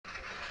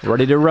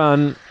Ready to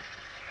run.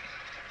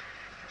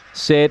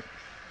 Set.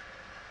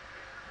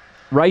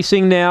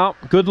 Racing now.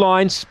 Good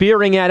line.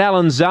 Spearing out.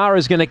 Alan Zara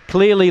is going to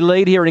clearly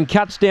lead here and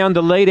cuts down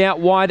the lead out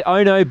wide.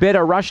 Oh No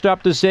Better rushed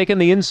up to second.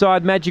 The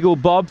inside Magical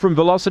Bob from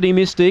Velocity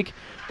Mystic.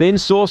 Then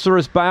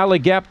Sorceress Bale, a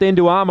gap then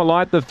to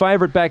Armalite. The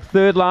favourite back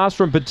third last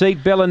from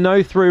Petite Bella.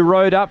 No Through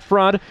Road up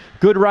front.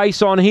 Good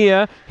race on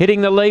here.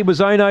 Hitting the lead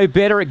was Oh No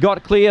Better. It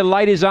got clear.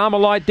 Late is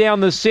Armalite down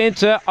the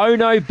centre. Oh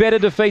No Better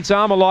defeats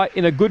Armalite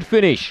in a good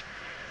finish.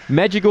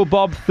 Magical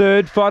Bob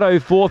third. Fido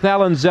fourth.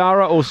 Alan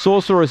Zara or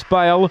Sorceress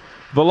Bale.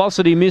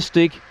 Velocity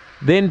Mystic.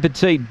 Then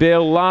Petite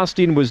Belle. Last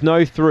in was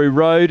No Through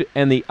Road.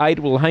 And the 8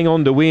 will hang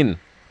on to win.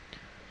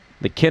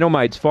 The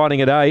Kennelmates fighting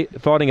it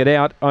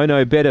out. Oh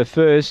No Better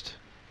first.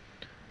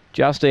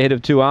 Just ahead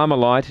of 2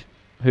 Armalite,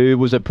 who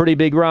was a pretty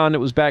big run. It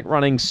was back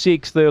running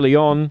 6th early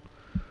on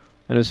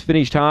and has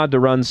finished hard to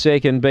run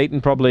second,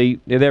 beaten probably,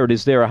 there it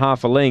is there, a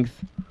half a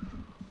length.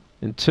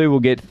 And 2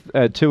 will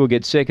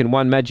get second.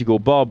 1 Magical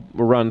Bob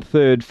will run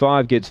third.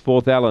 5 gets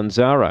fourth, Alan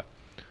Zara.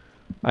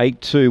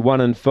 8, 2,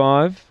 1 and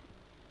 5.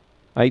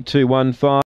 8, 2, 1, 5.